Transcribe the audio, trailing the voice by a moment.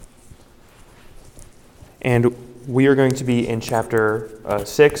And we are going to be in chapter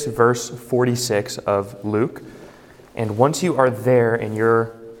 6, verse 46 of Luke. And once you are there in your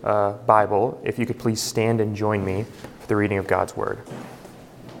Bible, if you could please stand and join me for the reading of God's Word.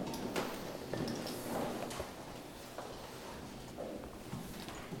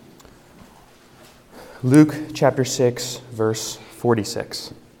 Luke chapter 6, verse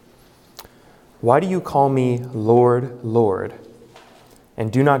 46. Why do you call me Lord, Lord,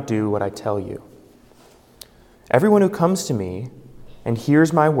 and do not do what I tell you? Everyone who comes to me and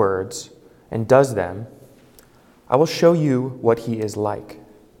hears my words and does them, I will show you what he is like.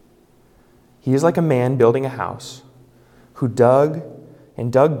 He is like a man building a house who dug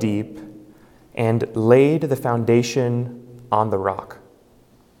and dug deep and laid the foundation on the rock.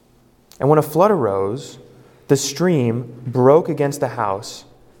 And when a flood arose, the stream broke against the house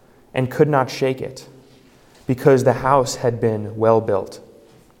and could not shake it, because the house had been well built.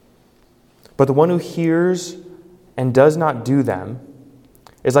 But the one who hears and does not do them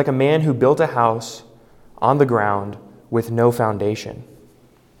is like a man who built a house on the ground with no foundation.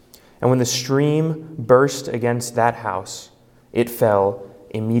 And when the stream burst against that house, it fell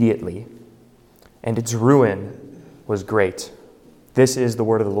immediately, and its ruin was great. This is the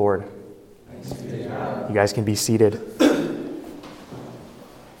word of the Lord. You guys can be seated.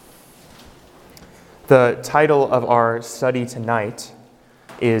 The title of our study tonight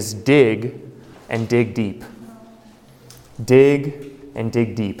is Dig and Dig Deep. Dig and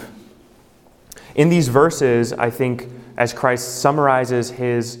dig deep. In these verses, I think, as Christ summarizes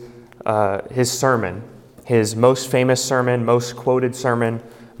his sermon, his most famous sermon, most quoted sermon,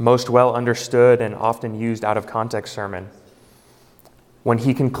 most well understood and often used out of context sermon, when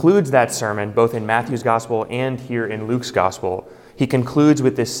he concludes that sermon, both in Matthew's gospel and here in Luke's gospel, he concludes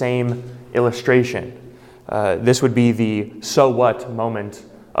with this same illustration. This would be the so what moment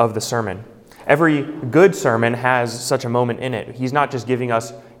of the sermon. Every good sermon has such a moment in it. He's not just giving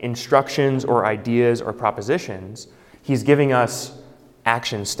us instructions or ideas or propositions. He's giving us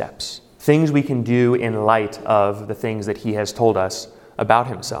action steps, things we can do in light of the things that he has told us about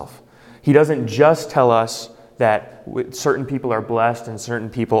himself. He doesn't just tell us that certain people are blessed and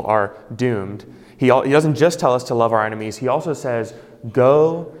certain people are doomed. He doesn't just tell us to love our enemies. He also says,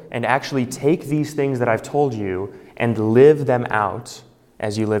 go and actually take these things that I've told you and live them out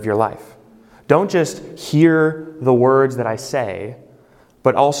as you live your life. Don't just hear the words that I say,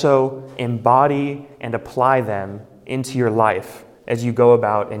 but also embody and apply them into your life as you go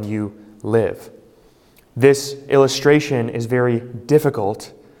about and you live. This illustration is very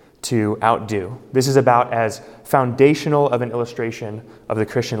difficult to outdo. This is about as foundational of an illustration of the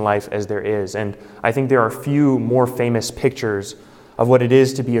Christian life as there is. And I think there are few more famous pictures of what it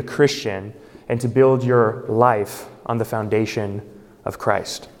is to be a Christian and to build your life on the foundation of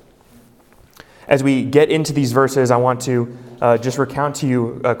Christ. As we get into these verses, I want to just recount to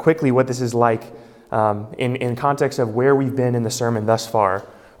you quickly what this is like in context of where we've been in the sermon thus far.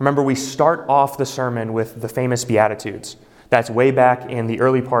 Remember, we start off the sermon with the famous Beatitudes. That's way back in the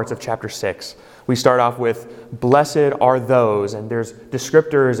early parts of chapter 6. We start off with, blessed are those, and there's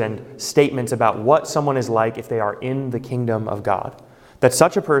descriptors and statements about what someone is like if they are in the kingdom of God. That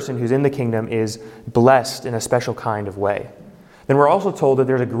such a person who's in the kingdom is blessed in a special kind of way. Then we're also told that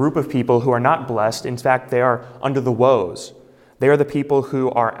there's a group of people who are not blessed. In fact, they are under the woes. They are the people who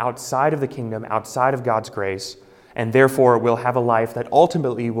are outside of the kingdom, outside of God's grace, and therefore will have a life that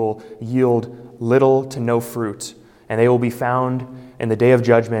ultimately will yield little to no fruit. And they will be found in the day of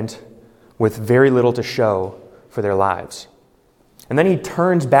judgment with very little to show for their lives. And then he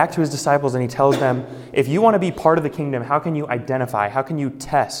turns back to his disciples and he tells them, if you want to be part of the kingdom, how can you identify, how can you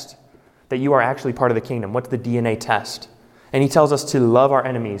test that you are actually part of the kingdom? What's the DNA test? And he tells us to love our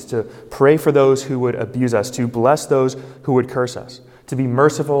enemies, to pray for those who would abuse us, to bless those who would curse us, to be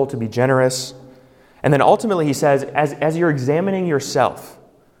merciful, to be generous. And then ultimately he says, as you're examining yourself,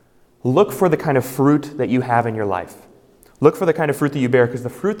 look for the kind of fruit that you have in your life. Look for the kind of fruit that you bear, because the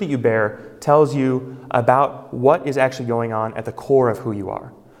fruit that you bear tells you about what is actually going on at the core of who you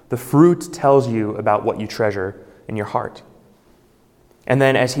are. The fruit tells you about what you treasure in your heart. And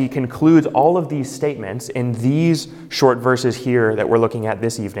then as he concludes all of these statements in these short verses here that we're looking at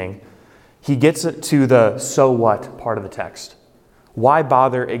this evening, he gets to the so what part of the text. Why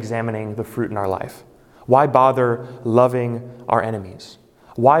bother examining the fruit in our life? Why bother loving our enemies?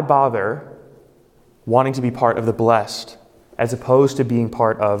 Why bother wanting to be part of the blessed as opposed to being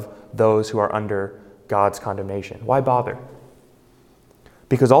part of those who are under God's condemnation? Why bother?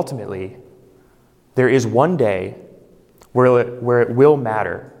 Because ultimately, there is one day where it will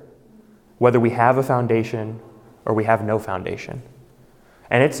matter whether we have a foundation or we have no foundation.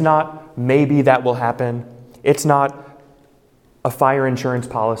 And it's not maybe that will happen. It's not a fire insurance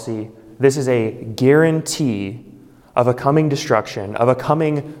policy. This is a guarantee of a coming destruction, of a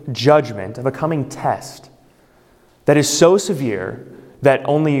coming judgment, of a coming test that is so severe that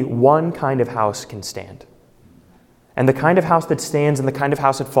only one kind of house can stand. And the kind of house that stands and the kind of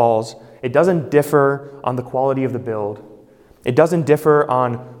house that falls, it doesn't differ on the quality of the build. It doesn't differ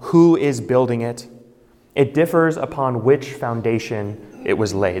on who is building it. It differs upon which foundation it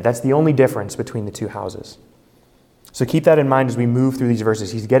was laid. That's the only difference between the two houses. So keep that in mind as we move through these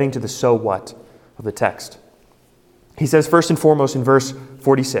verses. He's getting to the so what of the text. He says first and foremost in verse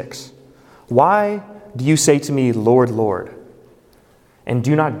 46, "Why do you say to me, Lord, Lord, and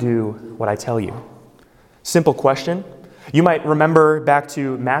do not do what I tell you?" Simple question. You might remember back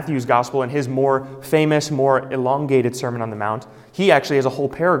to Matthew's gospel and his more famous, more elongated Sermon on the Mount. He actually has a whole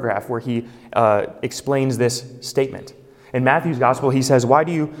paragraph where he explains this statement. In Matthew's gospel, he says, "Why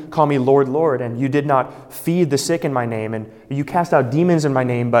do you call me Lord, Lord, and you did not feed the sick in my name, and you cast out demons in my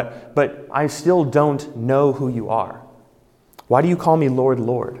name, but I still don't know who you are? Why do you call me Lord,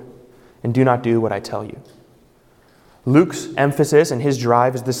 Lord, and do not do what I tell you?" Luke's emphasis and his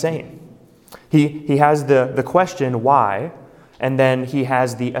drive is the same. He has the question, why, and then he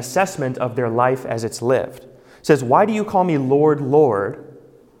has the assessment of their life as it's lived. It says, "Why do you call me Lord, Lord?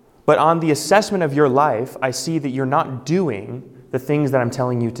 But on the assessment of your life, I see that you're not doing the things that I'm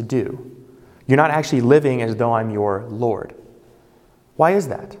telling you to do. You're not actually living as though I'm your Lord." Why is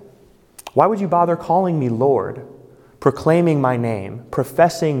that? Why would you bother calling me Lord, proclaiming my name,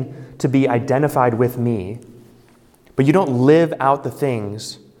 professing to be identified with me, but you don't live out the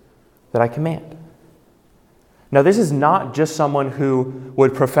things that I command? Now, this is not just someone who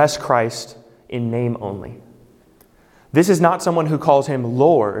would profess Christ in name only. This is not someone who calls him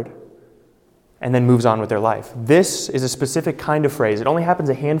Lord and then moves on with their life. This is a specific kind of phrase. It only happens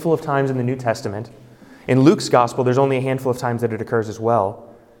a handful of times in the New Testament. In Luke's gospel, there's only a handful of times that it occurs as well.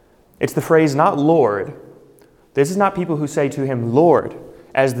 It's the phrase not Lord. This is not people who say to him Lord,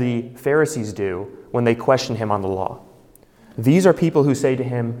 as the Pharisees do when they question him on the law. These are people who say to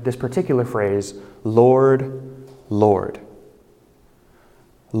him this particular phrase, Lord, Lord.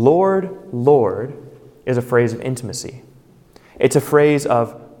 Lord, Lord is a phrase of intimacy. It's a phrase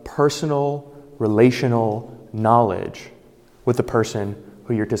of personal, relational knowledge with the person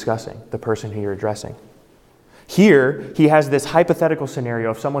who you're discussing, the person who you're addressing. Here, he has this hypothetical scenario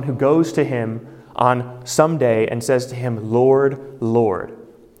of someone who goes to him on some day and says to him, Lord, Lord.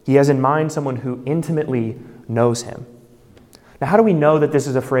 He has in mind someone who intimately knows him. Now, how do we know that this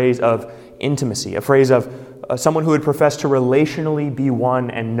is a phrase of intimacy, a phrase of someone who would profess to relationally be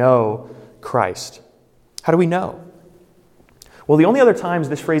one and know Christ? How do we know? Well, the only other times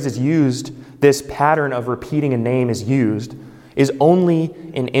this phrase is used, this pattern of repeating a name is used, is only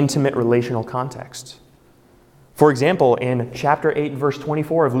in intimate relational contexts. For example, in chapter 8, verse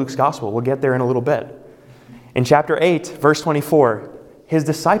 24 of Luke's gospel, we'll get there in a little bit. In chapter 8, verse 24, his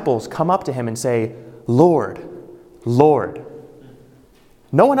disciples come up to him and say, Lord, Lord.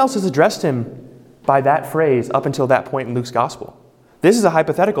 No one else has addressed him by that phrase up until that point in Luke's gospel. This is a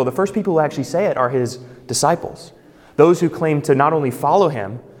hypothetical. The first people who actually say it are his disciples. Those who claim to not only follow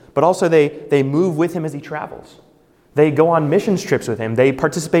him, but also they move with him as he travels. They go on missions trips with him. They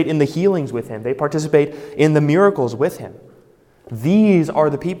participate in the healings with him. They participate in the miracles with him. These are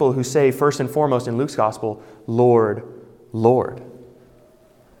the people who say first and foremost in Luke's gospel, Lord, Lord.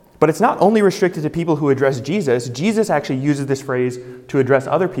 But it's not only restricted to people who address Jesus. Jesus actually uses this phrase to address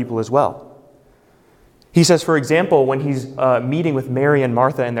other people as well. He says, for example, when he's meeting with Mary and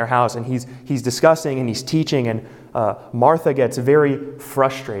Martha in their house, and he's discussing and he's teaching, and Martha gets very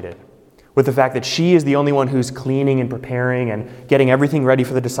frustrated with the fact that she is the only one who's cleaning and preparing and getting everything ready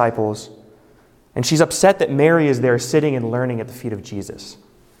for the disciples. And she's upset that Mary is there sitting and learning at the feet of Jesus.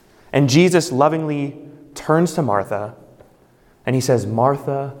 And Jesus lovingly turns to Martha and he says,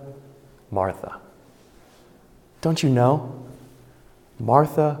 Martha, Martha, don't you know?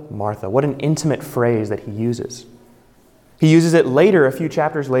 Martha, Martha. What an intimate phrase that he uses. He uses it later, a few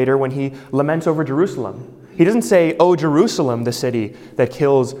chapters later, when he laments over Jerusalem. He doesn't say, "Oh, Jerusalem, the city that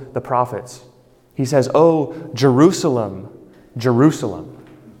kills the prophets." He says, "Oh, Jerusalem, Jerusalem,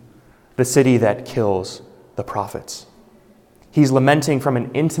 the city that kills the prophets." He's lamenting from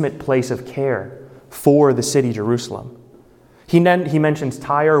an intimate place of care for the city Jerusalem. He mentions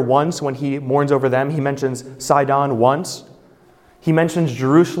Tyre once when he mourns over them. He mentions Sidon once. He mentions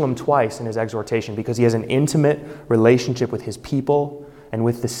Jerusalem twice in his exhortation because he has an intimate relationship with his people and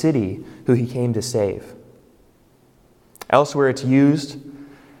with the city who he came to save. Elsewhere, it's used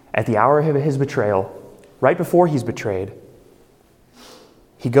at the hour of his betrayal, right before he's betrayed.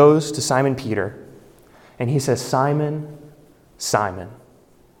 he goes to Simon Peter, and he says, "Simon, Simon,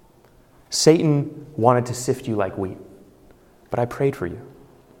 Satan wanted to sift you like wheat, but I prayed for you."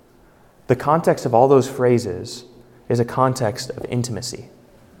 The context of all those phrases is a context of intimacy.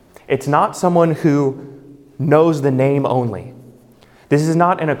 It's not someone who knows the name only. This is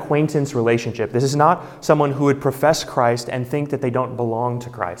not an acquaintance relationship. This is not someone who would profess Christ and think that they don't belong to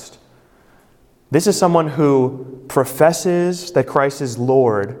Christ. This is someone who professes that Christ is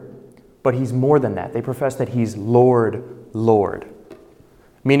Lord, but he's more than that. They profess that he's Lord, Lord.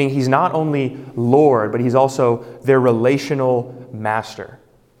 Meaning he's not only Lord, but he's also their relational master.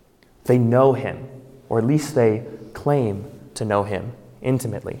 They know him, or at least they claim to know him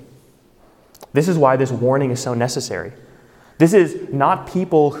intimately. This is why this warning is so necessary. This is not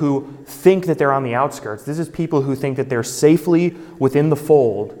people who think that they're on the outskirts. This is people who think that they're safely within the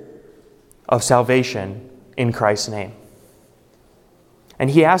fold of salvation in Christ's name. And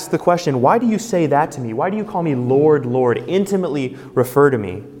he asks the question, why do you say that to me? Why do you call me Lord, Lord? Intimately refer to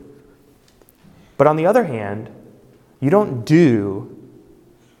me. But on the other hand, you don't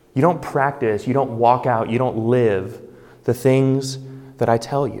practice, you don't walk out, you don't live the things that I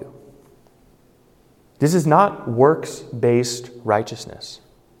tell you. This is not works-based righteousness.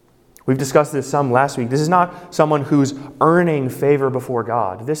 We've discussed this some last week. This is not someone who's earning favor before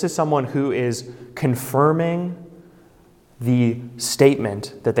God. This is someone who is confirming the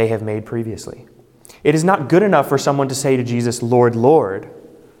statement that they have made previously. It is not good enough for someone to say to Jesus, Lord, Lord,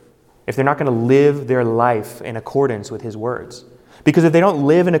 if they're not going to live their life in accordance with his words. Because if they don't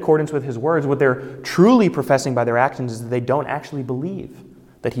live in accordance with his words, what they're truly professing by their actions is that they don't actually believe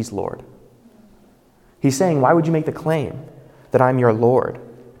that he's Lord. He's saying, why would you make the claim that I'm your Lord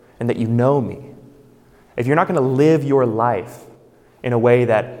and that you know me if you're not going to live your life in a way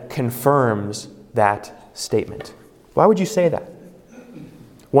that confirms that statement? Why would you say that?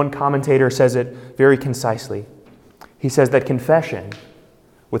 One commentator says it very concisely. He says that confession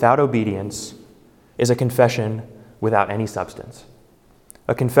without obedience is a confession without any substance.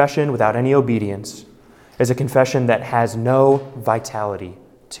 A confession without any obedience is a confession that has no vitality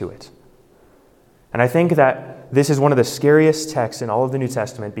to it. And I think that this is one of the scariest texts in all of the New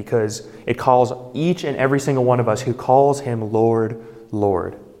Testament because it calls each and every single one of us who calls him Lord,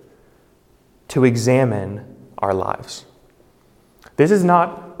 Lord, to examine our lives. This is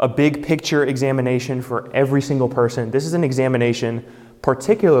not a big picture examination for every single person. This is an examination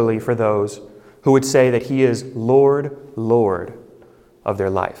particularly for those who would say that he is Lord, Lord of their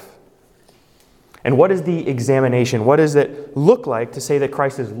life. And what is the examination? What does it look like to say that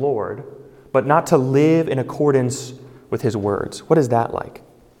Christ is Lord, but not to live in accordance with his words? What is that like?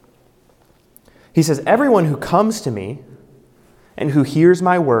 He says, everyone who comes to me and who hears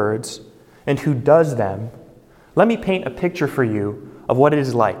my words and who does them, let me paint a picture for you of what it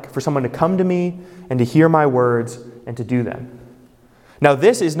is like for someone to come to me and to hear my words and to do them. Now,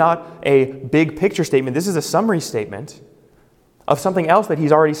 this is not a big picture statement. This is a summary statement of something else that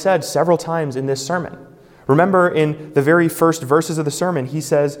he's already said several times in this sermon. Remember in the very first verses of the sermon, he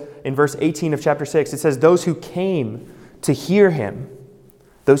says in verse 18 of chapter 6, it says, those who came to hear him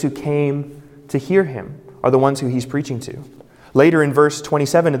are the ones who he's preaching to. Later in verse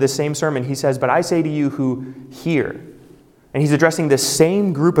 27 of this same sermon, he says, but I say to you who hear. And he's addressing this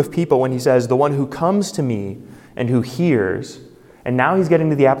same group of people when he says, the one who comes to me and who hears. And now he's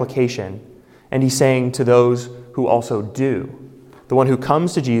getting to the application, and he's saying to those who also do. The one who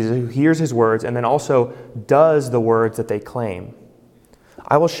comes to Jesus, who hears his words, and then also does the words that they claim.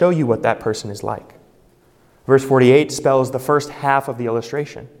 I will show you what that person is like. Verse 48 spells the first half of the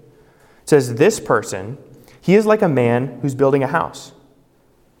illustration. It says, this person, he is like a man who's building a house.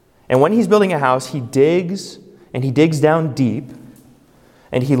 And when he's building a house, he digs down deep,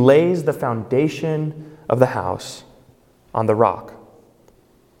 and he lays the foundation of the house on the rock.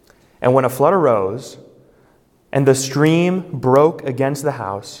 And when a flood arose, and the stream broke against the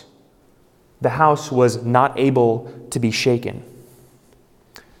house was not able to be shaken.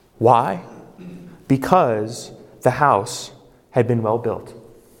 Why? Because the house had been well built.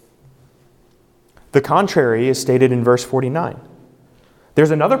 The contrary is stated in verse 49.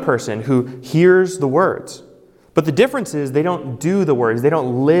 There's another person who hears the words, but the difference is they don't do the words. They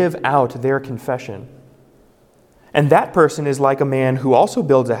don't live out their confession. And that person is like a man who also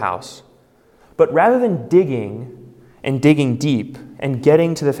builds a house, but rather than digging deep and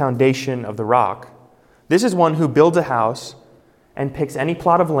getting to the foundation of the rock, this is one who builds a house and picks any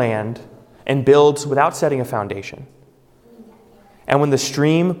plot of land and builds without setting a foundation. And when the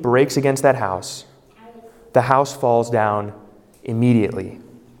stream breaks against that house, the house falls down immediately.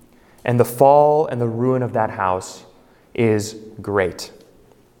 And the fall and the ruin of that house is great.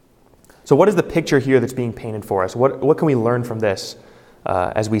 So what is the picture here that's being painted for us? What can we learn from this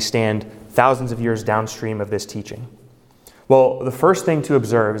as we stand thousands of years downstream of this teaching? Well, the first thing to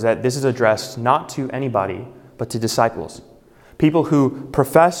observe is that this is addressed not to anybody, but to disciples. People who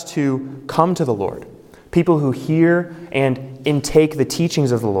profess to come to the Lord. People who hear and intake the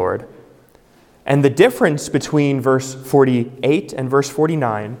teachings of the Lord. And the difference between verse 48 and verse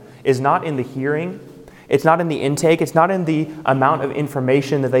 49 is not in the hearing, it's not in the intake, it's not in the amount of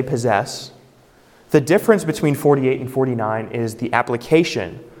information that they possess. The difference between 48 and 49 is the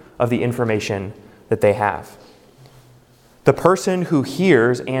application of the information that they have. The person who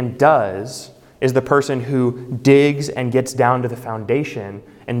hears and does is the person who digs and gets down to the foundation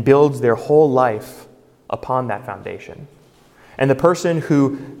and builds their whole life upon that foundation. And the person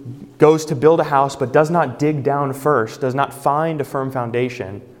who goes to build a house but does not dig down first, does not find a firm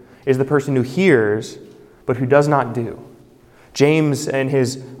foundation, is the person who hears but who does not do. James, in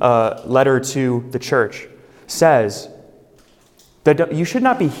his letter to the church, says that you should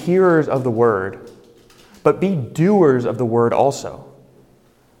not be hearers of the word, but be doers of the word also.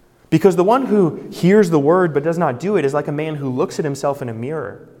 Because the one who hears the word but does not do it is like a man who looks at himself in a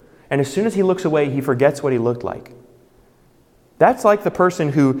mirror, and as soon as he looks away, he forgets what he looked like. That's like the person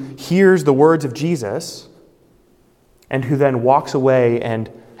who hears the words of Jesus and who then walks away and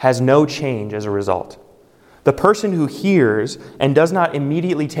has no change as a result. The person who hears and does not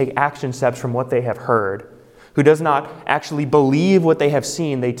immediately take action steps from what they have heard, who does not actually believe what they have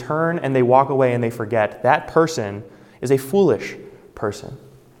seen, they turn and they walk away and they forget. That person is a foolish person.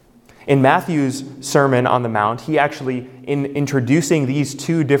 In Matthew's Sermon on the Mount, he actually, in introducing these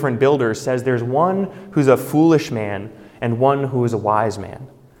two different builders, says there's one who's a foolish man and one who is a wise man.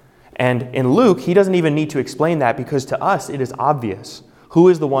 And in Luke, he doesn't even need to explain that because to us it is obvious who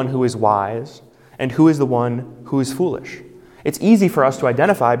is the one who is wise and who is the one who is foolish. It's easy for us to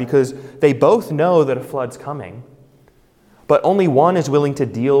identify because they both know that a flood's coming, but only one is willing to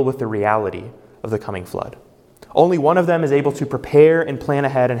deal with the reality of the coming flood. Only one of them is able to prepare and plan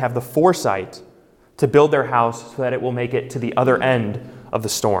ahead and have the foresight to build their house so that it will make it to the other end of the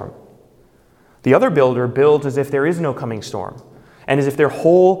storm. The other builder builds as if there is no coming storm, and as if their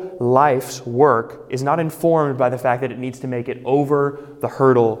whole life's work is not informed by the fact that it needs to make it over the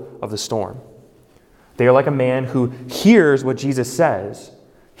hurdle of the storm. They are like a man who hears what Jesus says,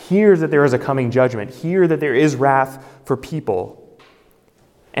 hears that there is a coming judgment, hears that there is wrath for people,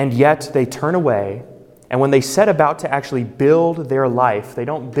 and yet they turn away. And when they set about to actually build their life, they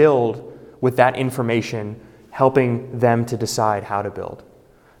don't build with that information helping them to decide how to build.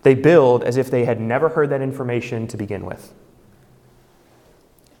 They build as if they had never heard that information to begin with.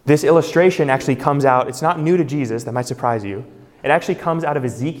 This illustration actually comes out, it's not new to Jesus, that might surprise you. It actually comes out of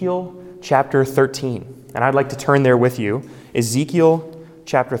Ezekiel chapter 13. And I'd like to turn there with you. Ezekiel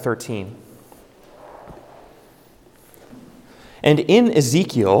chapter 13. And in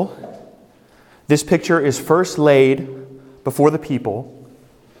Ezekiel, this picture is first laid before the people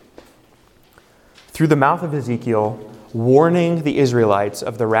through the mouth of Ezekiel, warning the Israelites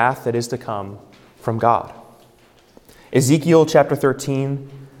of the wrath that is to come from God. Ezekiel chapter 13,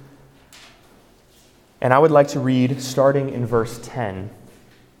 and I would like to read starting in verse 10.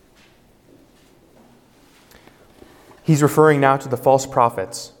 He's referring now to the false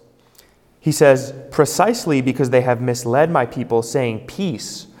prophets. He says, "Precisely because they have misled my people, saying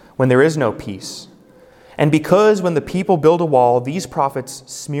peace, when there is no peace. And because when the people build a wall, these prophets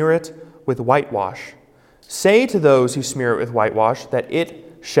smear it with whitewash. Say to those who smear it with whitewash that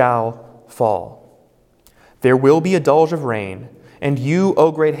it shall fall. There will be a deluge of rain, and you,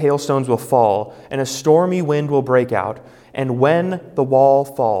 O great hailstones, will fall, and a stormy wind will break out. And when the wall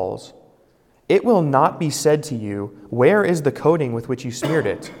falls, it will not be said to you, 'Where is the coating with which you smeared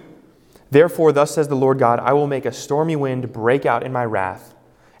it?' Therefore, thus says the Lord God, I will make a stormy wind break out in my wrath,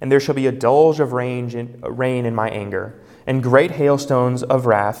 and there shall be a deluge of rain in my anger, and great hailstones of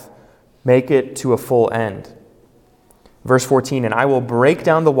wrath make it to a full end." Verse 14, "And I will break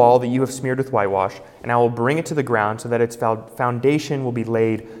down the wall that you have smeared with whitewash, and I will bring it to the ground so that its foundation will be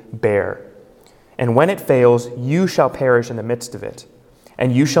laid bare. And when it fails, you shall perish in the midst of it,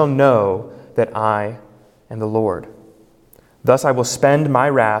 and you shall know that I am the Lord. Thus I will spend my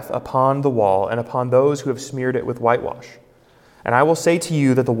wrath upon the wall and upon those who have smeared it with whitewash. And I will say to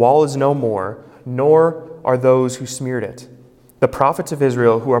you that the wall is no more, nor are those who smeared it. The prophets of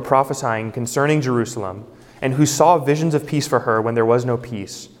Israel who are prophesying concerning Jerusalem, and who saw visions of peace for her when there was no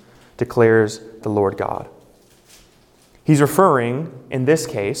peace, declares the Lord God." He's referring, in this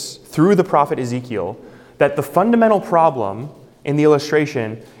case, through the prophet Ezekiel, that the fundamental problem in the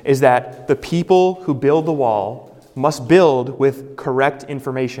illustration is that the people who build the wall must build with correct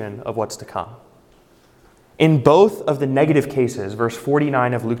information of what's to come. In both of the negative cases, verse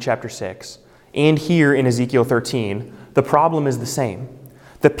 49 of Luke chapter 6, and here in Ezekiel 13, the problem is the same.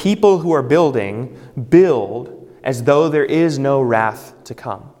 The people who are building build as though there is no wrath to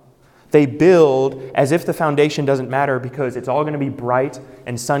come. They build as if the foundation doesn't matter because it's all going to be bright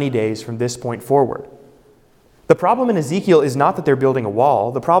and sunny days from this point forward. The problem in Ezekiel is not that they're building a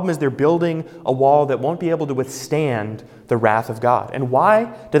wall. The problem is they're building a wall that won't be able to withstand the wrath of God. And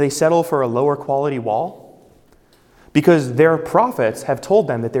why do they settle for a lower quality wall? Because their prophets have told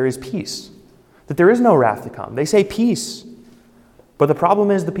them that there is peace, that there is no wrath to come. They say peace. But the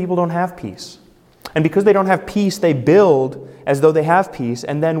problem is the people don't have peace. And because they don't have peace, they build as though they have peace.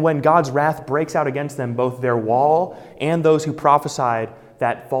 And then when God's wrath breaks out against them, both their wall and those who prophesied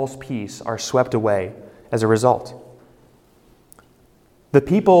that false peace are swept away as a result. The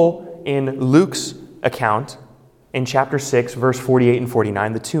people in Luke's account, in chapter 6, verse 48 and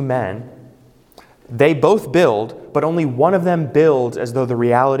 49, the two men, they both build, but only one of them builds as though the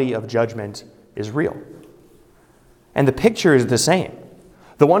reality of judgment is real. And the picture is the same.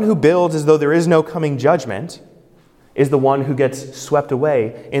 The one who builds as though there is no coming judgment is the one who gets swept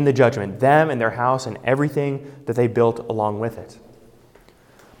away in the judgment, them and their house and everything that they built along with it.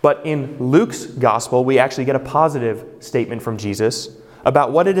 But in Luke's gospel, we actually get a positive statement from Jesus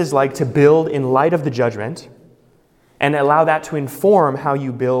about what it is like to build in light of the judgment and allow that to inform how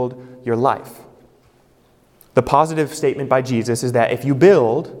you build your life. The positive statement by Jesus is that if you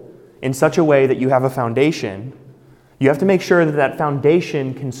build in such a way that you have a foundation, you have to make sure that that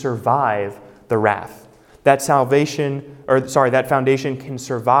foundation can survive the wrath. That foundation can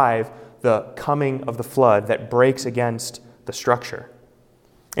survive the coming of the flood that breaks against the structure.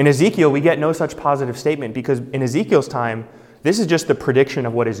 In Ezekiel, we get no such positive statement because in Ezekiel's time, this is just the prediction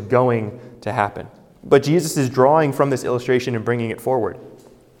of what is going to happen. But Jesus is drawing from this illustration and bringing it forward.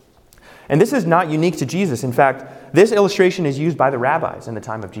 And this is not unique to Jesus. In fact, this illustration is used by the rabbis in the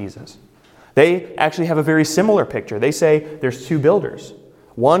time of Jesus. They actually have a very similar picture. They say there's two builders.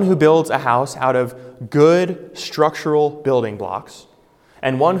 One who builds a house out of good structural building blocks,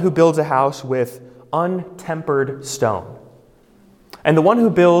 and one who builds a house with untempered stone. And the one who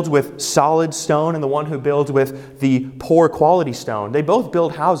builds with solid stone and the one who builds with the poor quality stone, they both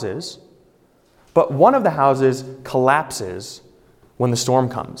build houses, but one of the houses collapses when the storm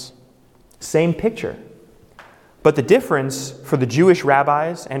comes. Same picture. But the difference for the Jewish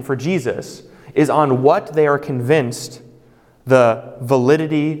rabbis and for Jesus is on what they are convinced the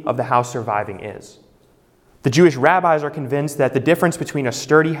validity of the house surviving is. The Jewish rabbis are convinced that the difference between a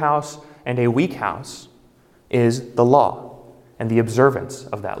sturdy house and a weak house is the law and the observance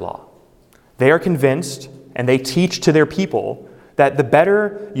of that law. They are convinced, and they teach to their people, that the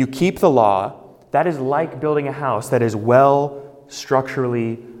better you keep the law, that is like building a house that is well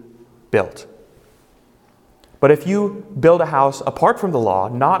structurally built. But if you build a house apart from the law,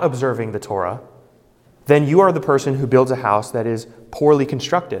 not observing the Torah, then you are the person who builds a house that is poorly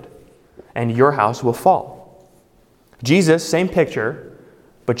constructed, and your house will fall. Jesus, same picture,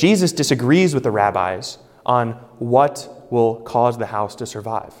 but Jesus disagrees with the rabbis on what will cause the house to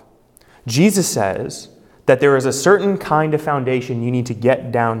survive. Jesus says that there is a certain kind of foundation you need to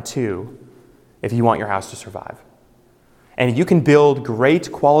get down to if you want your house to survive. And you can build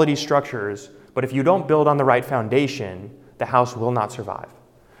great quality structures, but if you don't build on the right foundation, the house will not survive.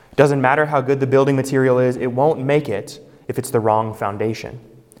 It doesn't matter how good the building material is, it won't make it if it's the wrong foundation.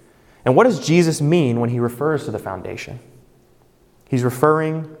 And what does Jesus mean when he refers to the foundation? He's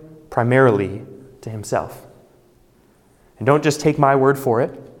referring primarily to himself. And don't just take my word for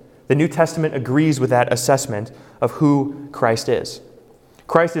it. The New Testament agrees with that assessment of who Christ is.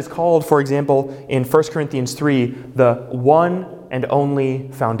 Christ is called, for example, in 1 Corinthians 3, the one and only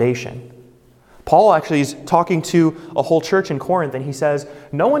foundation. Paul actually is talking to a whole church in Corinth, and he says,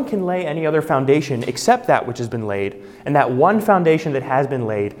 no one can lay any other foundation except that which has been laid, and that one foundation that has been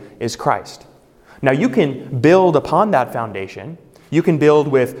laid is Christ. Now you can build upon that foundation. You can build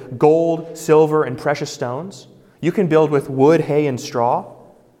with gold, silver, and precious stones. You can build with wood, hay, and straw.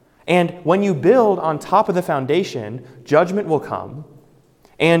 And when you build on top of the foundation, judgment will come.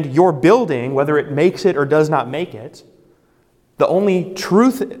 And your building, whether it makes it or does not make it, the only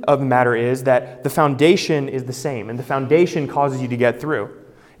truth of the matter is that the foundation is the same, and the foundation causes you to get through.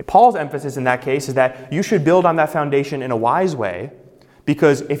 Paul's emphasis in that case is that you should build on that foundation in a wise way,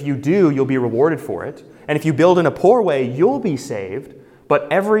 because if you do, you'll be rewarded for it. And if you build in a poor way, you'll be saved, but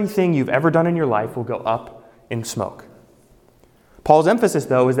everything you've ever done in your life will go up in smoke. Paul's emphasis,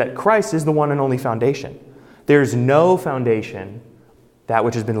 though, is that Christ is the one and only foundation. There's no foundation, that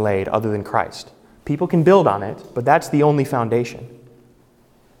which has been laid, other than Christ. People can build on it, but that's the only foundation.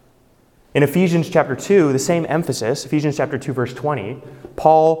 In Ephesians chapter 2, the same emphasis, Ephesians chapter 2, verse 20,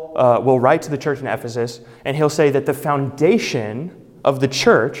 Paul will write to the church in Ephesus, and he'll say that the foundation of the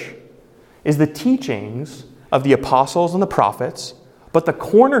church is the teachings of the apostles and the prophets, but the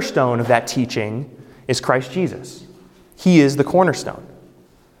cornerstone of that teaching is Christ Jesus. He is the cornerstone.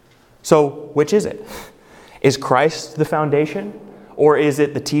 So, which is it? Is Christ the foundation, or is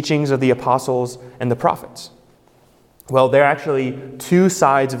it the teachings of the apostles and the prophets? Well, they're actually two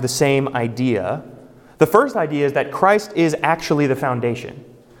sides of the same idea. The first idea is that Christ is actually the foundation.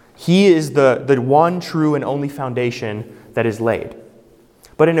 He is the one true and only foundation that is laid.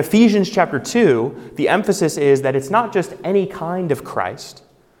 But in Ephesians chapter 2, the emphasis is that it's not just any kind of Christ.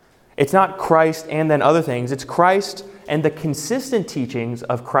 It's not Christ and then other things. It's Christ and the consistent teachings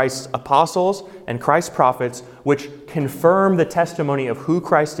of Christ's apostles and Christ's prophets, which confirm the testimony of who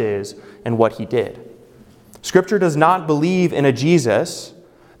Christ is and what he did. Scripture does not believe in a Jesus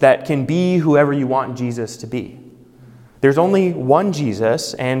that can be whoever you want Jesus to be. There's only one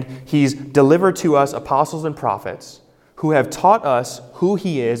Jesus, and he's delivered to us apostles and prophets who have taught us who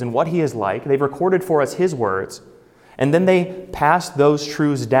he is and what he is like. They've recorded for us his words, and then they pass those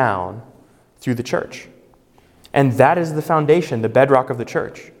truths down through the church. And that is the foundation, the bedrock of the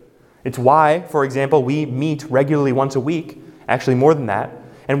church. It's why, for example, we meet regularly once a week, actually more than that,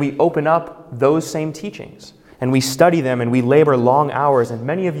 and we open up those same teachings. And we study them and we labor long hours, and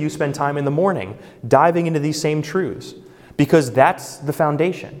many of you spend time in the morning diving into these same truths, because that's the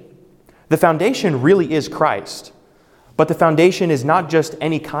foundation. The foundation really is Christ, but the foundation is not just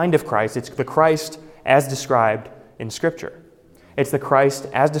any kind of Christ, it's the Christ as described in Scripture. It's the Christ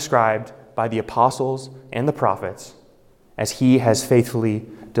as described by the apostles and the prophets as he has faithfully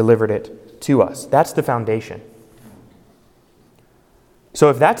delivered it to us. That's the foundation. So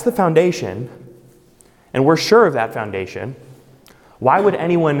if that's the foundation, and we're sure of that foundation, why would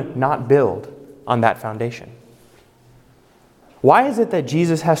anyone not build on that foundation? Why is it that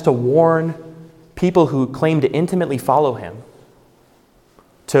Jesus has to warn people who claim to intimately follow him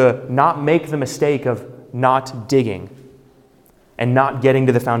to not make the mistake of not digging and not getting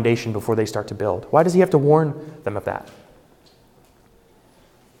to the foundation before they start to build? Why does he have to warn them of that?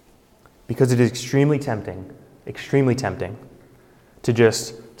 Because it is extremely tempting to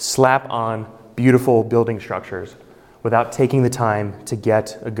just slap on beautiful building structures without taking the time to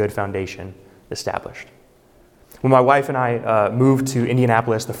get a good foundation established. When my wife and I moved to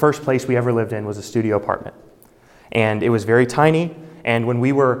Indianapolis, the first place we ever lived in was a studio apartment. And it was very tiny, and when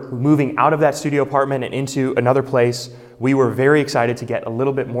we were moving out of that studio apartment and into another place, we were very excited to get a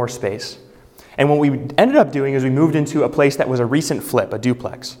little bit more space. And what we ended up doing is we moved into a place that was a recent flip, a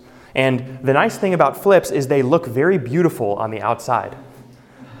duplex. And the nice thing about flips is they look very beautiful on the outside.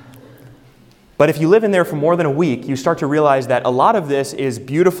 But if you live in there for more than a week, you start to realize that a lot of this is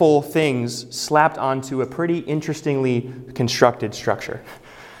beautiful things slapped onto a pretty interestingly constructed structure.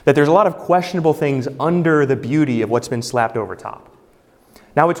 That there's a lot of questionable things under the beauty of what's been slapped over top.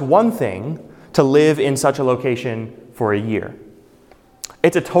 Now, it's one thing to live in such a location for a year.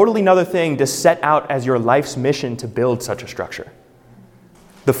 It's a totally another thing to set out as your life's mission to build such a structure.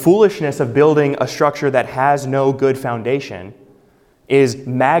 The foolishness of building a structure that has no good foundation is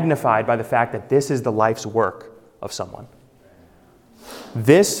magnified by the fact that this is the life's work of someone.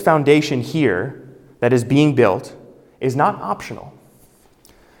 This foundation here that is being built is not optional.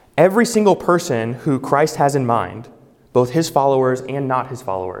 Every single person who Christ has in mind, both his followers and not his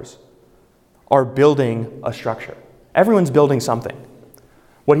followers, are building a structure. Everyone's building something.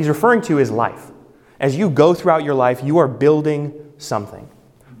 What he's referring to is life. As you go throughout your life, you are building something.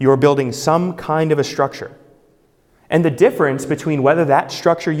 You are building some kind of a structure. And the difference between whether that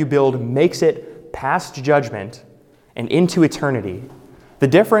structure you build makes it past judgment and into eternity, the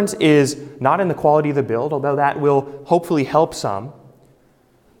difference is not in the quality of the build, although that will hopefully help some.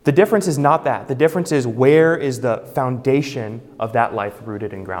 The difference is not that. The difference is, where is the foundation of that life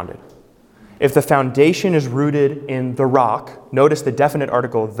rooted and grounded? If the foundation is rooted in the rock, notice the definite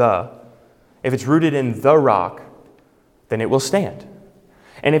article, the. If it's rooted in the rock, then it will stand.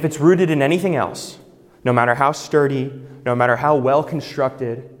 And if it's rooted in anything else, no matter how sturdy, no matter how well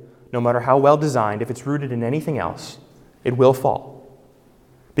constructed, no matter how well designed, if it's rooted in anything else, it will fall.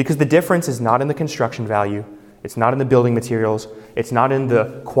 Because the difference is not in the construction value, it's not in the building materials, it's not in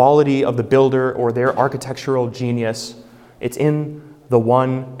the quality of the builder or their architectural genius, it's in the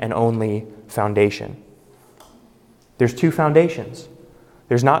one and only foundation. There's two foundations.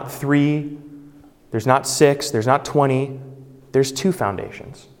 There's not 3, there's not 6, there's not 20, there's two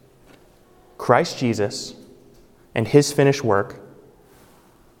foundations. Christ Jesus and his finished work,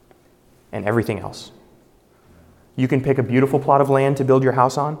 and everything else. You can pick a beautiful plot of land to build your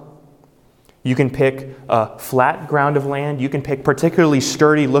house on. You can pick a flat ground of land. You can pick particularly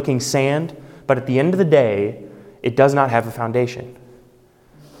sturdy looking sand, but at the end of the day, it does not have a foundation.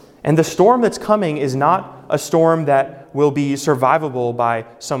 And the storm that's coming is not a storm that will be survivable by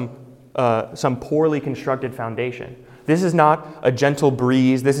some poorly constructed foundation. This is not a gentle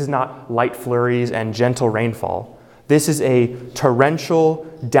breeze. This is not light flurries and gentle rainfall. This is a torrential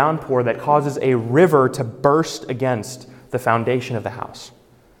downpour that causes a river to burst against the foundation of the house.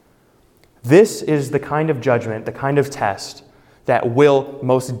 This is the kind of judgment, the kind of test that will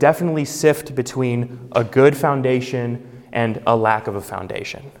most definitely sift between a good foundation and a lack of a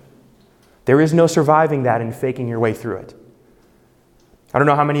foundation. There is no surviving that and faking your way through it. I don't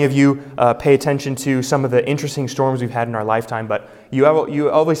know how many of you pay attention to some of the interesting storms we've had in our lifetime, but you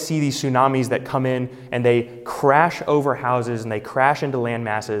always see these tsunamis that come in and they crash over houses and they crash into land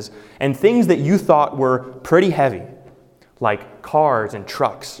masses, and things that you thought were pretty heavy, like cars and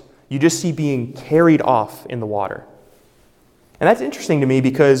trucks, you just see being carried off in the water. And that's interesting to me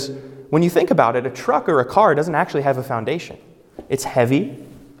because when you think about it, a truck or a car doesn't actually have a foundation. It's heavy,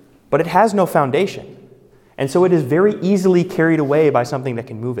 but it has no foundation. And so it is very easily carried away by something that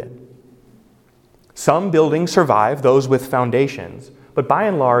can move it. Some buildings survive, those with foundations, but by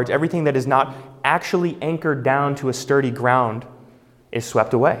and large, everything that is not actually anchored down to a sturdy ground is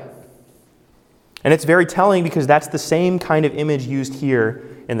swept away. And it's very telling because that's the same kind of image used here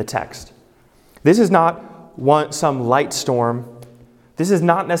in the text. This is not some light storm. This is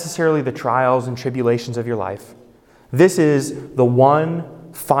not necessarily the trials and tribulations of your life. This is the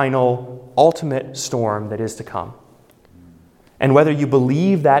one final ultimate storm that is to come. And whether you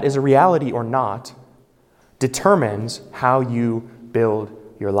believe that is a reality or not determines how you build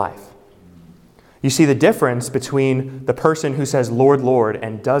your life. You see, the difference between the person who says, "Lord, Lord,"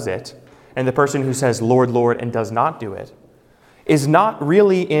 and does it, and the person who says, "Lord, Lord," and does not do it, is not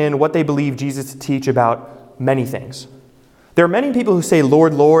really in what they believe Jesus to teach about many things. There are many people who say,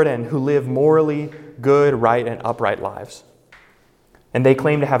 "Lord, Lord," and who live morally good, right, and upright lives. And they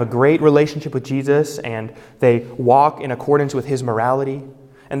claim to have a great relationship with Jesus, and they walk in accordance with his morality,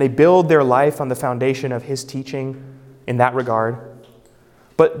 and they build their life on the foundation of his teaching in that regard.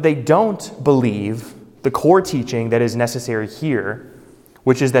 But they don't believe the core teaching that is necessary here,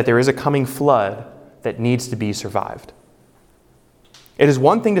 which is that there is a coming flood that needs to be survived. It is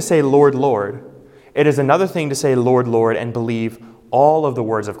one thing to say, "Lord, Lord." It is another thing to say, "Lord, Lord," and believe all of the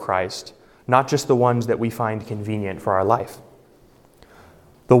words of Christ, not just the ones that we find convenient for our life.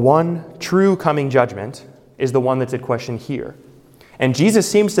 The one true coming judgment is the one that's at question here. And Jesus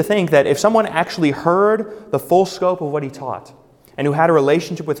seems to think that if someone actually heard the full scope of what he taught and who had a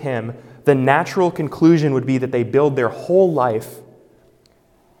relationship with him, the natural conclusion would be that they build their whole life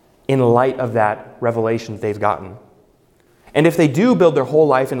in light of that revelation that they've gotten. And if they do build their whole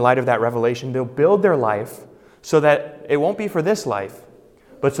life in light of that revelation, they'll build their life so that it won't be for this life,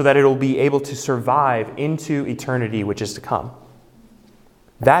 but so that it will be able to survive into eternity, which is to come.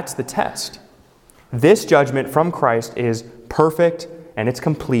 That's the test. This judgment from Christ is perfect and it's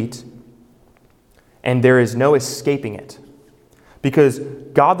complete, and there is no escaping it, because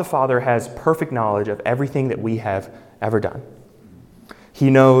God the Father has perfect knowledge of everything that we have ever done. He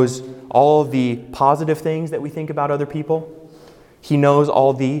knows all the positive things that we think about other people. He knows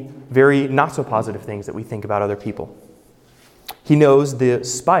all the very not so positive things that we think about other people. He knows the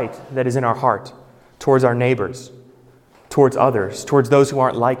spite that is in our heart towards our neighbors, towards others, towards those who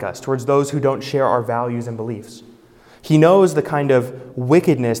aren't like us, towards those who don't share our values and beliefs. He knows the kind of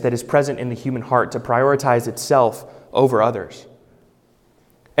wickedness that is present in the human heart to prioritize itself over others.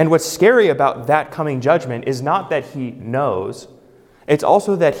 And what's scary about that coming judgment is not that he knows, it's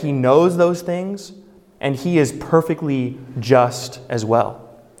also that he knows those things and he is perfectly just as well.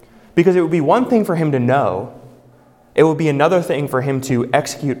 Because it would be one thing for him to know, it would be another thing for him to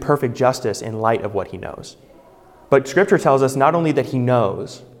execute perfect justice in light of what he knows. But Scripture tells us not only that he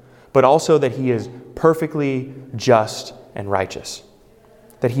knows, but also that he is perfectly just and righteous.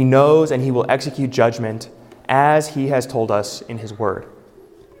 That he knows and he will execute judgment as he has told us in his word.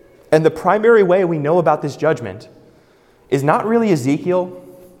 And the primary way we know about this judgment is not really Ezekiel,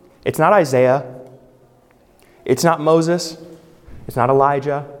 it's not Isaiah, it's not Moses, it's not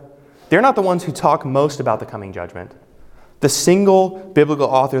Elijah. They're not the ones who talk most about the coming judgment. The single biblical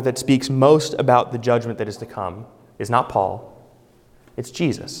author that speaks most about the judgment that is to come is not Paul, it's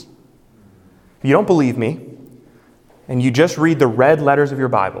Jesus. If you don't believe me, and you just read the red letters of your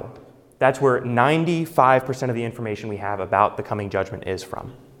Bible, that's where 95% of the information we have about the coming judgment is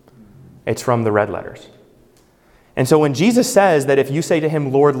from. It's from the red letters. And so when Jesus says that if you say to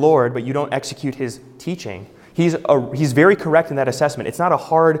him, Lord, Lord, but you don't execute his teaching, he's very correct in that assessment. It's not a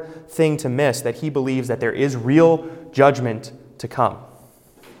hard thing to miss that he believes that there is real judgment to come.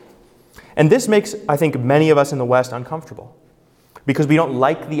 And this makes, I think, many of us in the West uncomfortable because we don't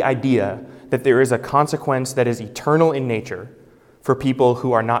like the idea that there is a consequence that is eternal in nature for people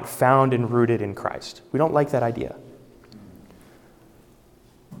who are not found and rooted in Christ. We don't like that idea.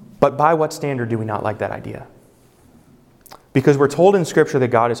 But by what standard do we not like that idea? Because we're told in Scripture that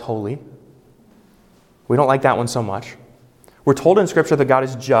God is holy. We don't like that one so much. We're told in Scripture that God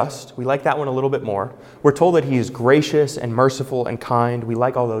is just. We like that one a little bit more. We're told that he is gracious and merciful and kind. We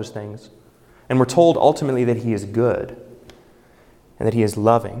like all those things. And we're told ultimately that he is good and that he is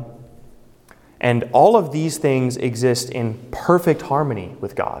loving. And all of these things exist in perfect harmony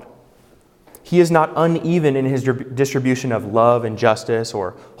with God. He is not uneven in his distribution of love and justice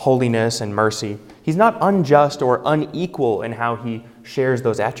or holiness and mercy. He's not unjust or unequal in how he shares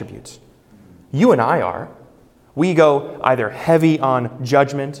those attributes. You and I are. We go either heavy on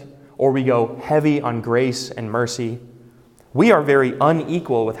judgment or we go heavy on grace and mercy. We are very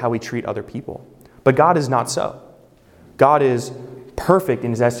unequal with how we treat other people. But God is not so. God is perfect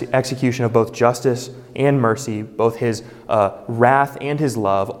in his execution of both justice and mercy, both his wrath and his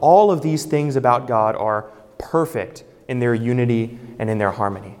love. All of these things about God are perfect in their unity and in their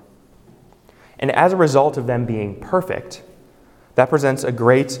harmony. And as a result of them being perfect, that presents a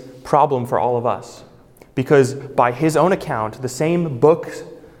great problem for all of us. Because by his own account, the same books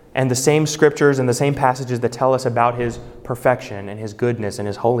and the same scriptures and the same passages that tell us about his perfection and his goodness and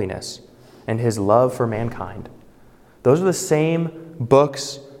his holiness and his love for mankind, those are the same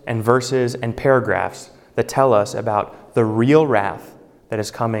books and verses and paragraphs that tell us about the real wrath that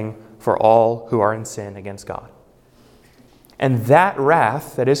is coming for all who are in sin against God. And that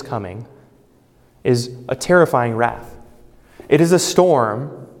wrath that is coming is a terrifying wrath. It is a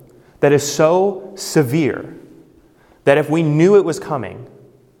storm that is so severe that if we knew it was coming,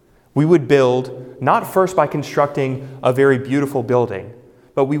 we would build, not first by constructing a very beautiful building,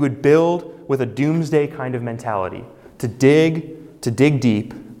 but we would build with a doomsday kind of mentality, to dig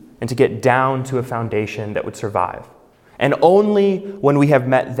deep, and to get down to a foundation that would survive. And only when we have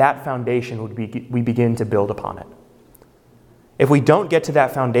met that foundation would we begin to build upon it. If we don't get to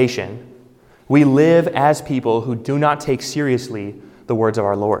that foundation, we live as people who do not take seriously the words of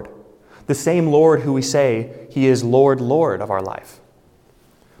our Lord. The same Lord who we say he is Lord, Lord of our life.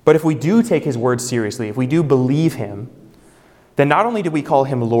 But if we do take his words seriously, if we do believe him, then not only do we call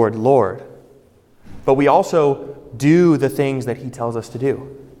him Lord, Lord, but we also do the things that he tells us to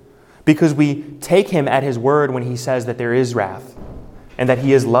do. Because we take him at his word when he says that there is wrath, and that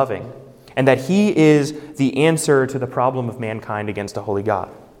he is loving, and that he is the answer to the problem of mankind against a holy God.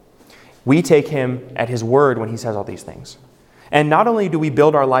 We take him at his word when he says all these things. And not only do we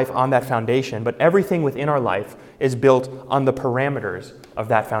build our life on that foundation, but everything within our life is built on the parameters of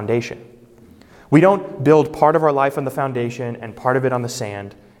that foundation. We don't build part of our life on the foundation and part of it on the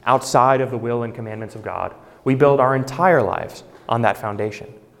sand outside of the will and commandments of God. We build our entire lives on that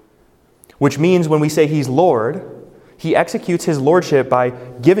foundation. Which means when we say he's Lord, he executes his lordship by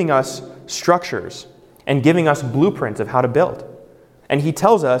giving us structures and giving us blueprints of how to build. And he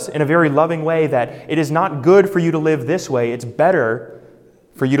tells us in a very loving way that it is not good for you to live this way. It's better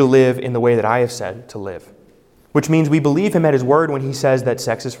for you to live in the way that I have said to live. Which means we believe him at his word when he says that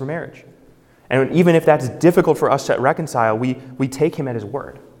sex is for marriage. And even if that's difficult for us to reconcile, we take him at his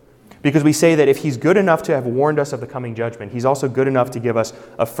word. Because we say that if he's good enough to have warned us of the coming judgment, he's also good enough to give us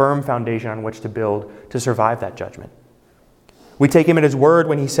a firm foundation on which to build to survive that judgment. We take him at his word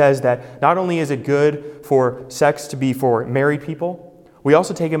when he says that not only is it good for sex to be for married people, we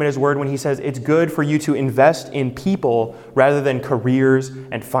also take him at his word when he says it's good for you to invest in people rather than careers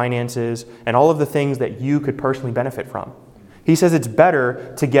and finances and all of the things that you could personally benefit from. He says it's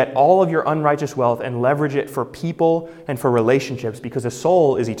better to get all of your unrighteous wealth and leverage it for people and for relationships because a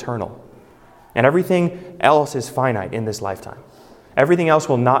soul is eternal. And everything else is finite in this lifetime. Everything else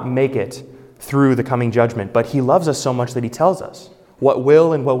will not make it through the coming judgment. But he loves us so much that he tells us what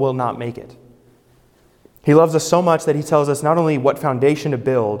will and what will not make it. He loves us so much that he tells us not only what foundation to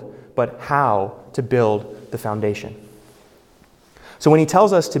build, but how to build the foundation. So when he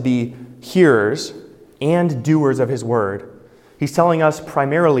tells us to be hearers and doers of his word, he's telling us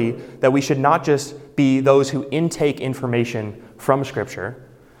primarily that we should not just be those who intake information from Scripture,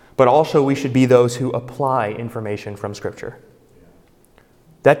 but also we should be those who apply information from Scripture.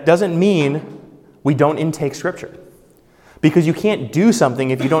 That doesn't mean we don't intake Scripture, because you can't do something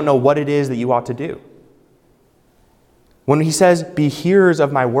if you don't know what it is that you ought to do. When he says, be hearers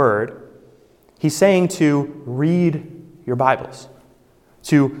of my word, He's saying to read your Bibles,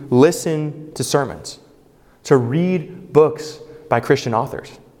 to listen to sermons, to read books by Christian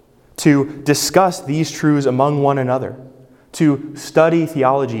authors, to discuss these truths among one another, to study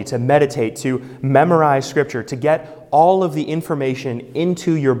theology, to meditate, to memorize Scripture, to get all of the information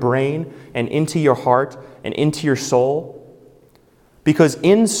into your brain and into your heart and into your soul. Because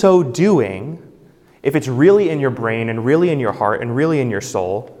in so doing, if it's really in your brain and really in your heart and really in your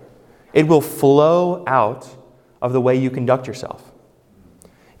soul, it will flow out of the way you conduct yourself.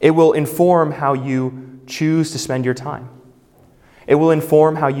 It will inform how you choose to spend your time. It will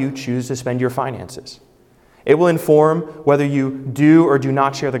inform how you choose to spend your finances. It will inform whether you do or do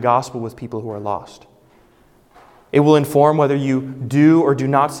not share the gospel with people who are lost. It will inform whether you do or do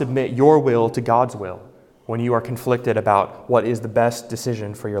not submit your will to God's will when you are conflicted about what is the best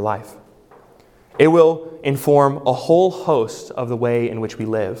decision for your life. It will inform a whole host of the way in which we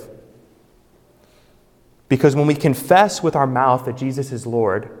live. Because when we confess with our mouth that Jesus is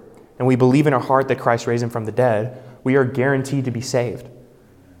Lord, and we believe in our heart that Christ raised him from the dead, we are guaranteed to be saved.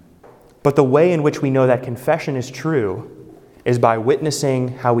 But the way in which we know that confession is true is by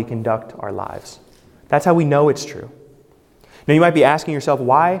witnessing how we conduct our lives. That's how we know it's true. Now you might be asking yourself,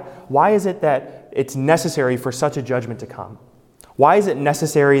 why is it that it's necessary for such a judgment to come? Why is it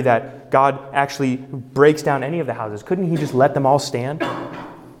necessary that God actually breaks down any of the houses? Couldn't he just let them all stand?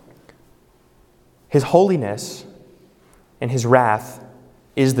 His holiness and his wrath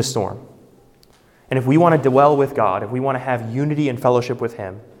is the storm. And if we want to dwell with God, if we want to have unity and fellowship with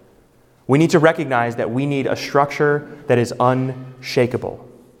him, we need to recognize that we need a structure that is unshakable.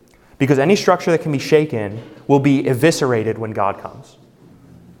 Because any structure that can be shaken will be eviscerated when God comes.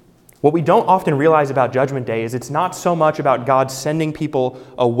 What we don't often realize about Judgment Day is it's not so much about God sending people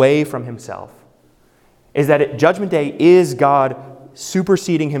away from himself. Is that Judgment Day is God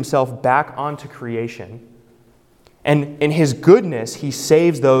superseding himself back onto creation. And in his goodness, he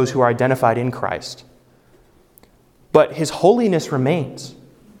saves those who are identified in Christ. But his holiness remains.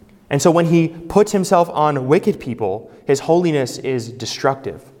 And so when he puts himself on wicked people, his holiness is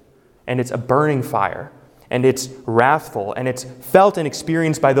destructive. And it's a burning fire. And it's wrathful. And it's felt and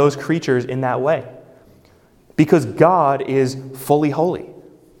experienced by those creatures in that way. Because God is fully holy.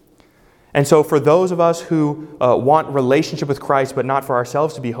 And so for those of us who want relationship with Christ, but not for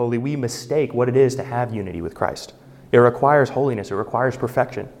ourselves to be holy, we mistake what it is to have unity with Christ. It requires holiness. It requires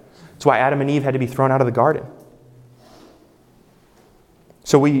perfection. That's why Adam and Eve had to be thrown out of the garden.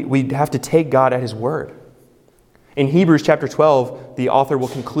 So we have to take God at his word. In Hebrews chapter 12, the author will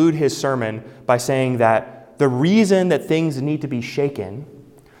conclude his sermon by saying that the reason that things need to be shaken,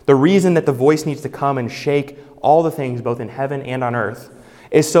 the reason that the voice needs to come and shake all the things both in heaven and on earth,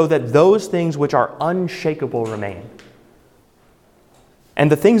 is so that those things which are unshakable remain. And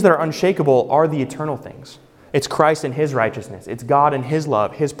the things that are unshakable are the eternal things. It's Christ and his righteousness. It's God and his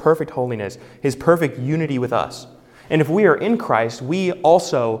love, his perfect holiness, his perfect unity with us. And if we are in Christ, we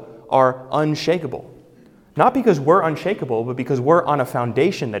also are unshakable. Not because we're unshakable, but because we're on a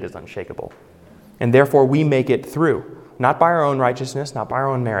foundation that is unshakable. And therefore we make it through, not by our own righteousness, not by our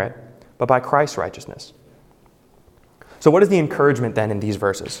own merit, but by Christ's righteousness. So what is the encouragement then in these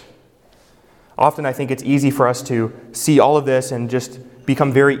verses? Often I think it's easy for us to see all of this and just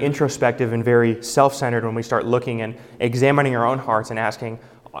become very introspective and very self-centered when we start looking and examining our own hearts and asking,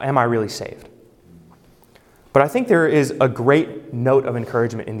 am I really saved? But I think there is a great note of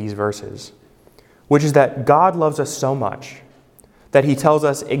encouragement in these verses, which is that God loves us so much that he tells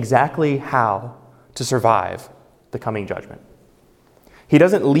us exactly how to survive the coming judgment. He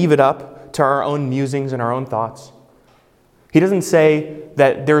doesn't leave it up to our own musings and our own thoughts. He doesn't say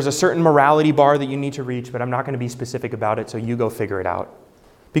that there's a certain morality bar that you need to reach, but I'm not going to be specific about it, so you go figure it out.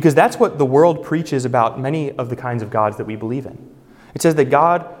 Because that's what the world preaches about many of the kinds of gods that we believe in. It says that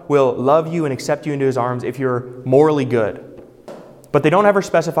God will love you and accept you into his arms if you're morally good. But they don't ever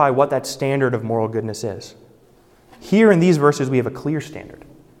specify what that standard of moral goodness is. Here in these verses, we have a clear standard,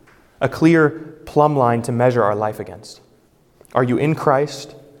 a clear plumb line to measure our life against. Are you in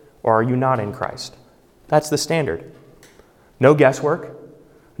Christ or are you not in Christ? That's the standard. No guesswork,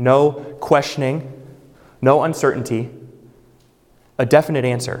 no questioning, no uncertainty, a definite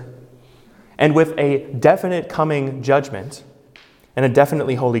answer. And with a definite coming judgment and a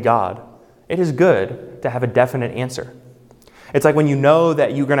definitely holy God, it is good to have a definite answer. It's like when you know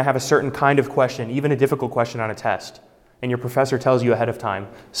that you're going to have a certain kind of question, even a difficult question on a test, and your professor tells you ahead of time,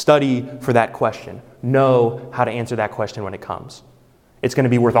 study for that question. Know how to answer that question when it comes. It's going to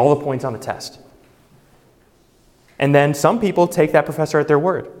be worth all the points on the test. And then some people take that professor at their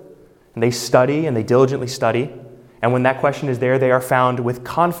word. And they study and they diligently study. And when that question is there, they are found with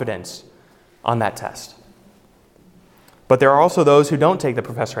confidence on that test. But there are also those who don't take the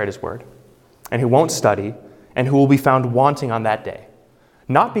professor at his word and who won't study and who will be found wanting on that day.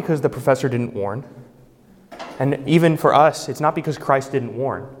 Not because the professor didn't warn, and even for us, it's not because Christ didn't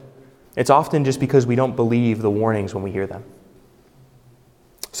warn. It's often just because we don't believe the warnings when we hear them.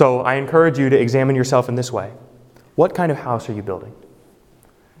 So I encourage you to examine yourself in this way. What kind of house are you building?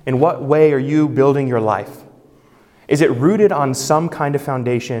 In what way are you building your life? Is it rooted on some kind of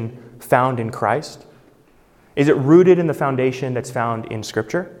foundation found in Christ? Is it rooted in the foundation that's found in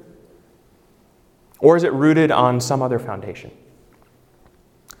Scripture? Or is it rooted on some other foundation?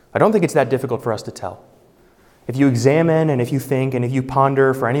 I don't think it's that difficult for us to tell. If you examine and if you think and if you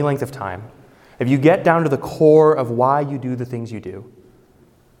ponder for any length of time, if you get down to the core of why you do the things you do,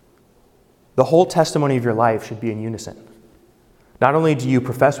 the whole testimony of your life should be in unison. Not only do you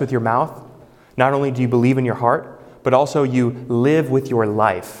profess with your mouth, not only do you believe in your heart, but also you live with your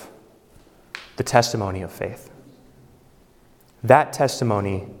life the testimony of faith. That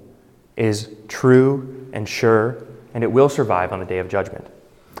testimony is true and sure, and it will survive on the day of judgment.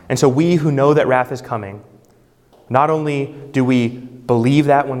 And so we who know that wrath is coming, not only do we believe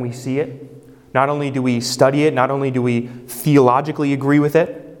that when we see it, not only do we study it, not only do we theologically agree with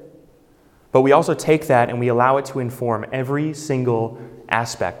it, but we also take that and we allow it to inform every single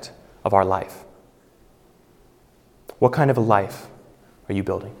aspect of our life. What kind of a life are you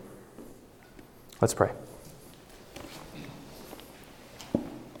building? Let's pray.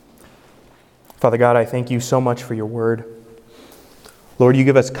 Father God, I thank you so much for your word. Lord, you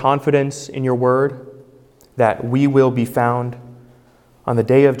give us confidence in your word that we will be found on the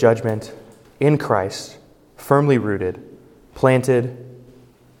day of judgment in Christ, firmly rooted, planted,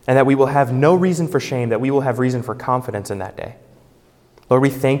 and that we will have no reason for shame, that we will have reason for confidence in that day. Lord, we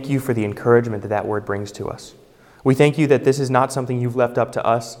thank you for the encouragement that that word brings to us. We thank you that this is not something you've left up to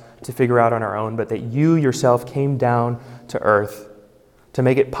us to figure out on our own, but that you yourself came down to earth to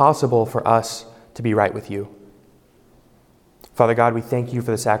make it possible for us to be right with you. Father God, we thank you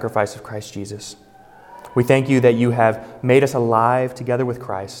for the sacrifice of Christ Jesus. We thank you that you have made us alive together with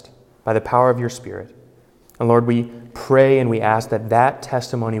Christ by the power of your Spirit. And Lord, we pray and we ask that that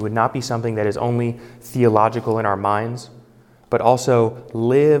testimony would not be something that is only theological in our minds, but also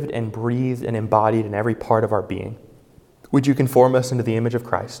lived and breathed and embodied in every part of our being. Would you conform us into the image of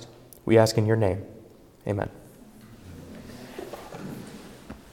Christ? We ask in your name. Amen.